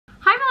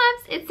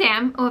it's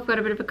Sam. Oh, I've got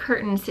a bit of a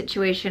curtain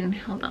situation.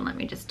 Hold on, let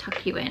me just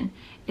tuck you in.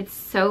 It's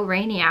so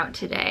rainy out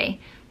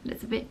today.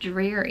 It's a bit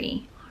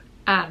dreary.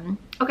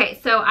 Okay,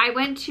 so I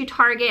went to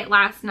Target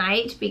last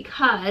night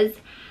because,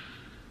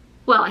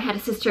 well, I had a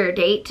sister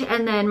date,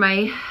 and then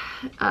my,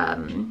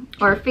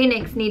 or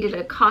Phoenix needed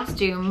a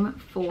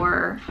costume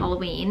for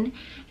Halloween,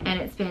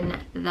 and it's been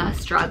the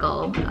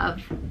struggle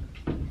of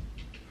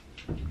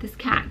this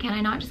cat. Can I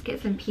not just get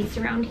some peace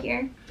around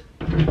here?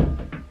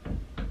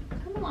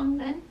 Come along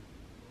then.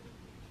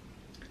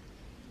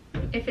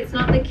 If it's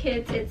not the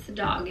kids, it's the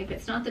dog. If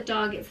it's not the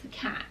dog, it's the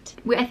cat.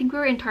 I think we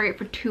were in Target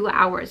for 2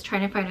 hours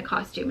trying to find a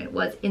costume. It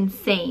was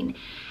insane.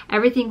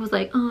 Everything was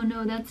like, oh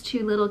no, that's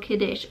too little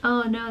kiddish.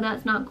 Oh no,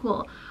 that's not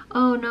cool.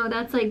 Oh no,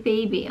 that's like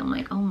baby. I'm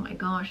like, oh my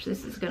gosh,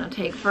 this is gonna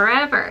take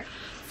forever.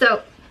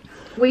 So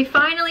we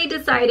finally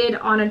decided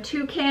on a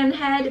toucan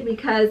head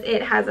because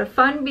it has a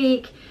fun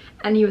beak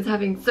and he was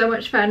having so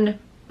much fun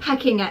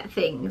pecking at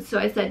things. So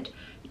I said,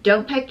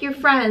 don't peck your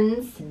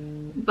friends,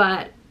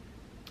 but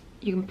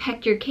you can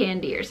peck your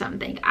candy or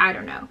something. I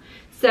don't know.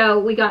 So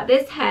we got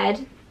this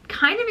head,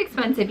 kind of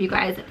expensive, you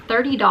guys,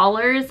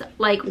 $30.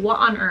 Like, what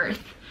on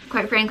earth?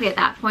 Quite frankly, at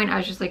that point, I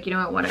was just like, you know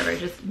what, whatever,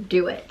 just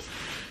do it.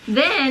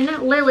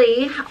 Then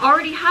Lily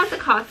already has a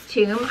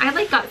costume. I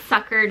like got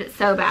suckered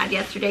so bad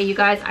yesterday, you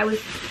guys.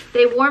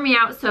 They wore me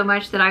out so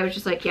much that I was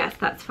just like, yes,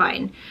 that's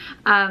fine.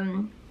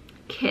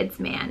 Kids,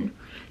 man.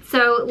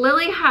 So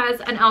Lily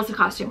has an Elsa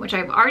costume, which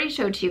I've already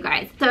showed to you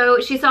guys. So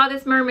she saw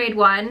this mermaid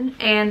one,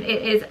 and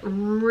it is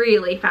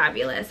really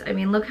fabulous. I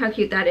mean, look how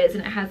cute that is.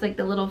 And it has like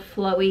the little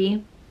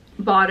flowy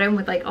bottom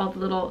with like all the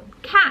little,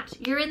 cat,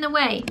 you're in the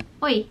way.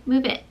 Oi,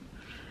 move it.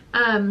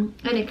 And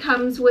it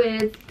comes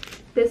with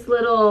this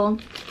little,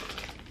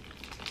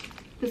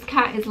 this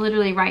cat is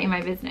literally right in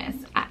my business.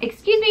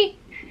 Excuse me,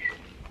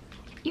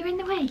 you're in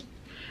the way.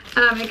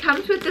 It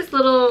comes with this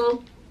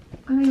little,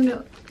 I don't even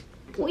know.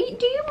 Wait,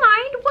 do you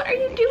mind? What are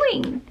you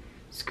doing?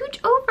 Scooch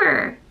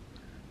over.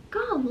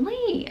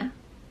 Golly.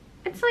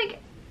 It's like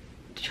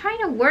trying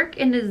to work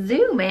in a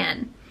zoo,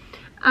 man.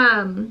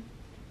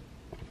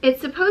 It's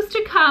supposed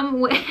to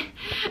come with,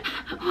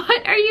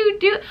 what are you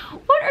doing?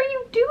 What are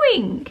you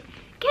doing?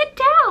 Get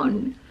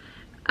down.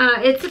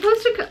 It's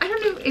supposed to, I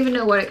don't even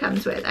know what it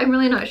comes with. I'm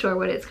really not sure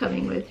what it's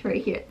coming with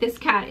right here. This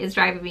cat is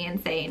driving me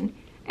insane.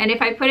 And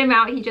if I put him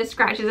out, he just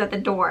scratches at the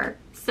door.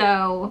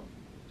 So,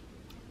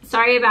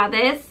 sorry about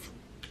this.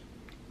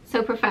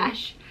 So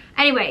profesh.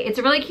 Anyway, it's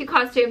a really cute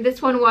costume. This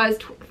one was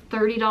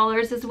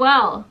 $30 as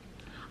well.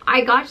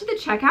 I got to the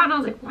checkout and I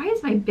was like, why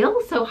is my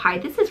bill so high?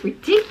 This is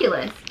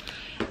ridiculous.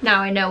 Now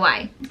I know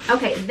why.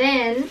 Okay,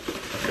 then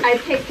I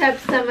picked up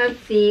some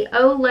of the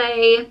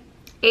Olay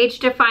Age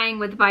Defying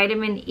with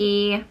Vitamin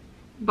E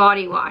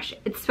body wash.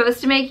 It's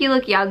supposed to make you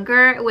look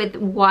younger with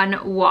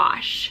one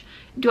wash.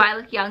 Do I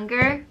look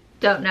younger?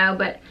 Don't know,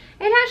 but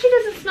it actually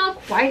doesn't smell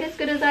quite as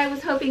good as I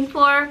was hoping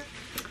for.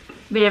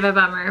 Bit of a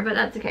bummer, but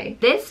that's okay.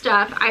 This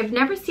stuff, I've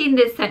never seen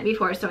this scent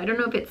before, so I don't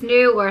know if it's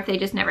new or if they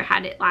just never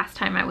had it last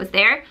time I was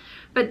there.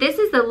 But this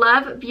is the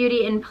Love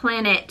Beauty and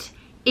Planet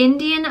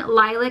Indian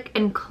Lilac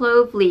and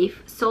Clove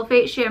Leaf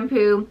Sulfate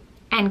Shampoo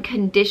and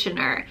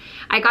Conditioner.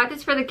 I got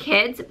this for the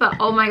kids, but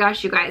oh my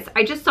gosh, you guys,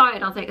 I just saw it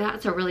and I was like,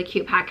 that's a really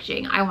cute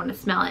packaging. I want to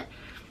smell it.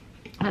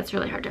 That's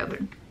really hard to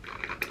open.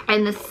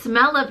 And the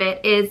smell of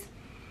it is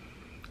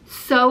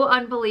so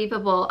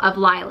unbelievable of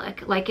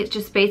lilac. Like, it's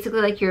just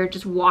basically like you're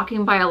just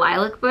walking by a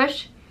lilac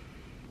bush.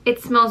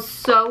 It smells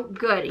so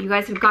good. You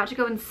guys have got to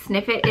go and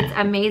sniff it. It's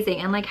amazing.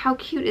 And like, how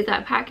cute is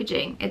that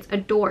packaging? It's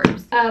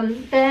adorbs.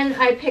 Then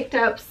I picked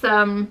up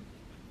some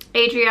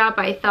Adria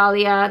by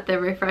Thalia, the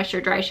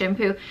Refresher Dry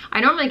Shampoo. I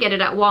normally get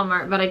it at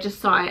Walmart, but I just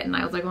saw it and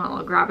I was like, well,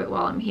 I'll grab it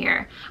while I'm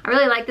here. I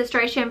really like this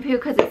dry shampoo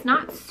because it's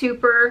not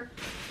super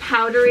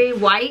powdery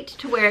white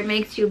to where it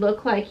makes you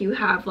look like you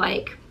have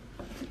like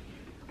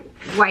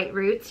white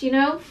roots, you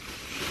know.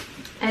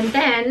 And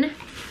then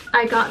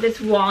I got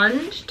this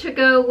wand to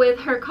go with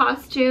her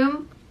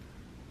costume.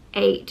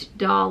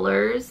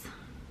 $8.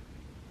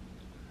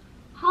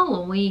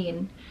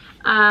 Halloween.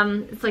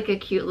 It's like a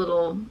cute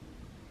little,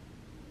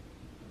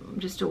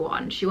 just a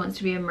wand. She wants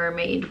to be a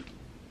mermaid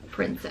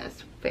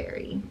princess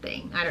fairy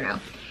thing. I don't know.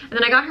 And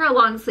then I got her a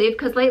long sleeve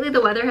because lately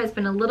the weather has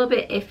been a little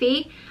bit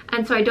iffy,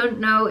 and so I don't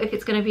know if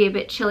it's going to be a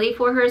bit chilly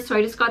for her, so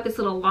I just got this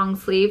little long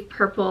sleeve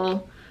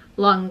purple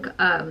long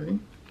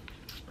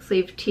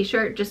sleeve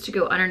t-shirt just to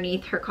go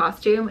underneath her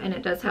costume, and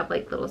it does have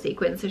like little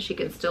sequins so she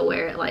can still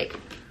wear it like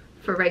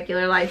for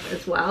regular life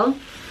as well.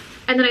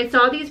 And then I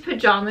saw these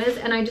pajamas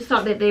and I just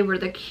thought that they were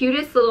the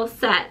cutest little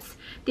sets.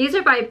 These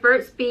are by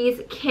Burts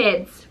Bees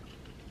Kids,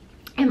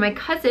 and my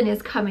cousin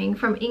is coming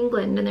from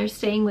England and they're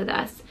staying with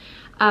us.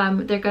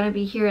 They're gonna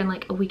be here in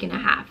like a week and a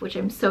half, which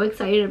I'm so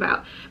excited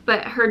about.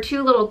 But her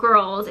two little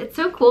girls, it's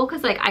so cool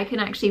because like I can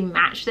actually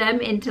match them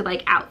into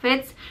like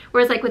outfits,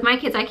 whereas like with my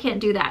kids I can't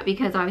do that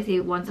because obviously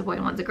one's a boy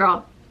and one's a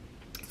girl.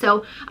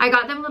 So I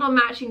got them little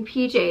matching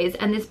PJs,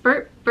 and this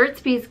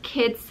Burts Bees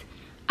Kids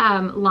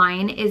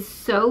line is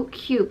so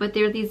cute, but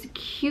they're these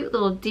cute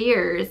little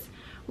deers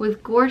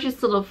with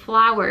gorgeous little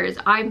flowers.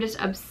 I'm just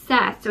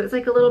obsessed. So it's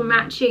like a little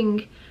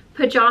matching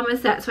pajama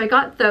set. So I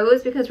got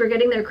those because we're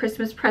getting their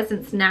Christmas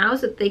presents now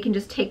so that they can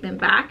just take them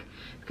back,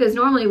 because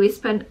normally we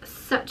spend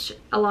such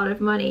a lot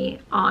of money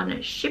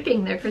on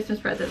shipping their Christmas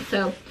presents.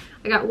 So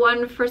I got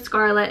one for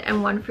Scarlett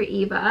and one for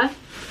Eva,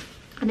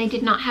 and they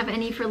did not have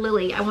any for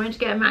Lily. I wanted to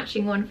get a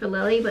matching one for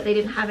Lily, but they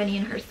didn't have any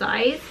in her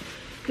size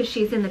because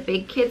she's in the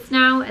big kids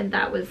now and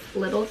that was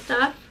little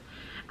stuff.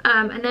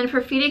 And then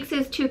for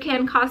Phoenix's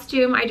toucan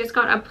costume, I just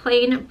got a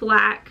plain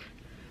black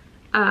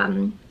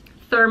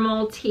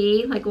thermal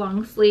tee, like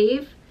long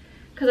sleeve,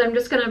 because I'm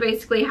just gonna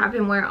basically have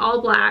him wear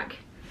all black.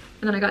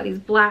 And then I got these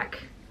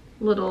black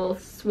little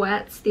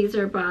sweats. These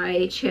are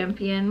by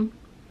Champion.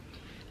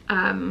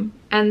 And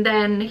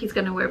then he's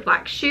gonna wear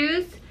black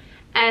shoes.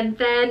 And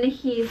then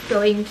he's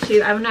going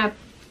to, I'm gonna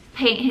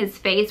paint his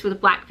face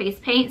with black face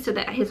paint so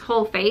that his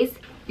whole face,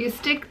 you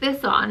stick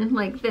this on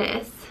like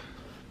this.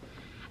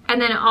 And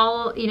then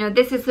all, you know,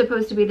 this is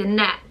supposed to be the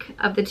neck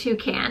of the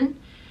toucan.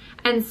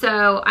 And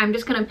so I'm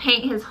just gonna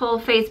paint his whole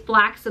face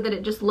black so that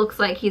it just looks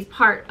like he's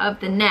part of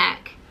the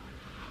neck.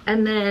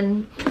 And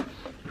then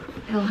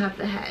he'll have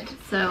the head.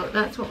 So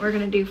that's what we're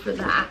gonna do for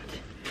that.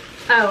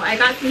 Oh, I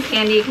got some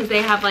candy because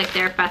they have like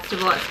their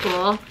festival at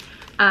school.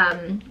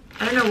 I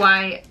don't know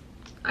why.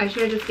 I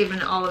should have just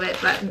given all of it,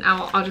 but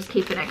I'll just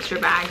keep an extra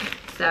bag.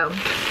 So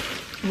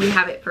we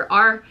have it for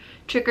our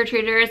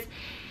trick-or-treaters.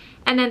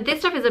 And then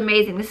this stuff is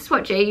amazing. This is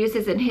what Jay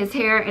uses in his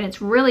hair, and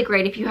it's really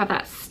great if you have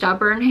that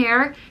stubborn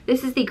hair.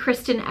 This is the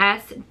Kristen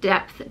S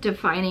Depth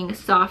Defining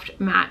Soft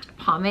Matte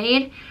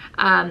Pomade.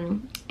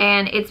 And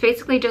it's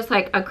basically just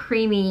like a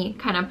creamy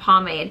kind of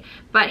pomade,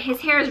 but his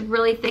hair is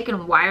really thick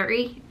and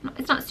wiry.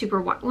 It's not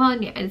super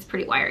well, yeah, it's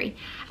pretty wiry.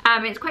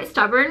 It's quite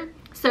stubborn.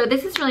 So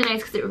this is really nice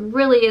because it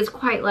really is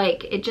quite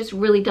like, it just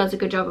really does a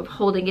good job of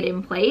holding it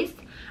in place.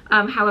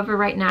 However,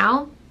 right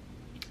now,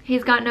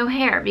 he's got no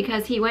hair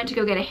because he went to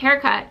go get a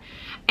haircut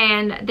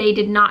and they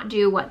did not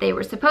do what they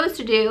were supposed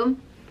to do.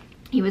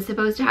 He was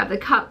supposed to have the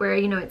cut where,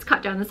 you know, it's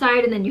cut down the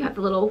side and then you have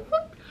the little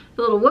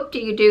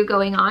whoop-de-you-do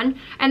going on.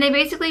 And they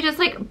basically just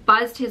like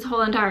buzzed his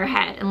whole entire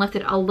head and left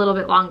it a little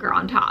bit longer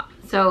on top.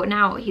 So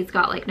now he's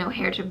got like no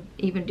hair to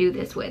even do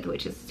this with,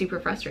 which is super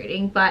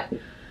frustrating. But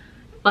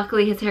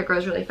luckily his hair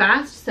grows really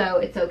fast, so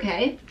it's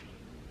okay.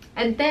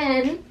 And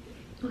then,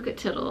 look at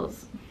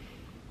Tittles.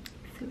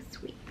 So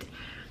sweet.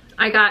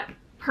 I got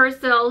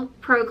Persil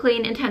Pro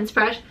Clean Intense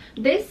Fresh.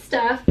 This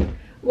stuff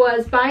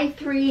was buy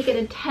 3,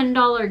 get a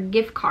 $10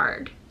 gift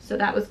card. So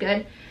that was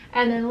good.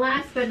 And then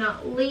last but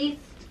not least,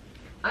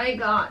 I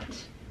got,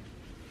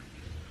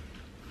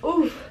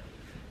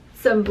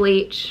 some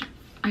bleach.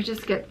 I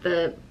just get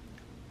the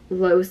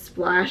Low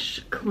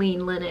Splash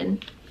Clean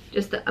Linen,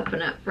 just the Up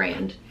and Up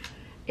brand.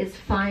 Is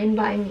fine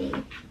by me.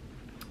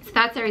 So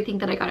that's everything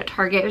that I got at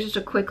Target. It was just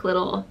a quick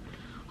little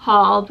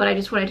haul, but I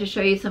just wanted to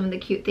show you some of the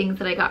cute things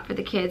that I got for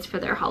the kids for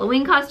their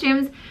Halloween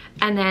costumes.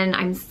 And then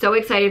I'm so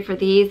excited for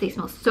these. They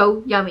smell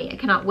so yummy. I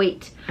cannot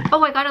wait.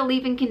 Oh, I got a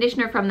leave-in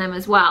conditioner from them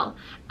as well.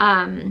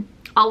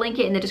 I'll link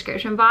it in the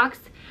description box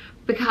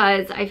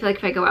because I feel like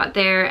if I go out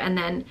there and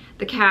then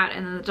the cat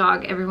and then the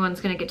dog,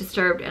 everyone's gonna get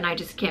disturbed and I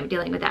just can't be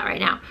dealing with that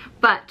right now.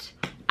 But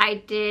I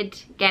did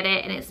get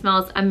it and it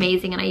smells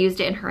amazing, and I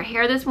used it in her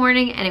hair this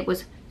morning and it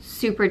was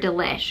super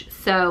delish.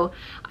 So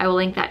I will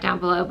link that down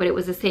below, but it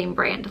was the same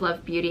brand,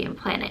 Love Beauty and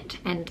Planet,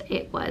 and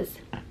it was,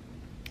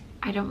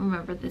 I don't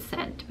remember the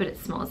scent, but it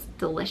smells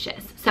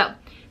delicious. So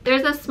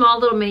there's a small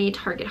little mini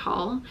Target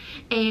haul,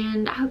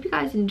 and I hope you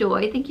guys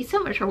enjoy. Thank you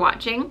so much for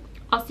watching.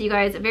 I'll see you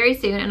guys very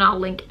soon, and I'll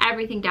link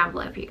everything down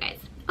below for you guys.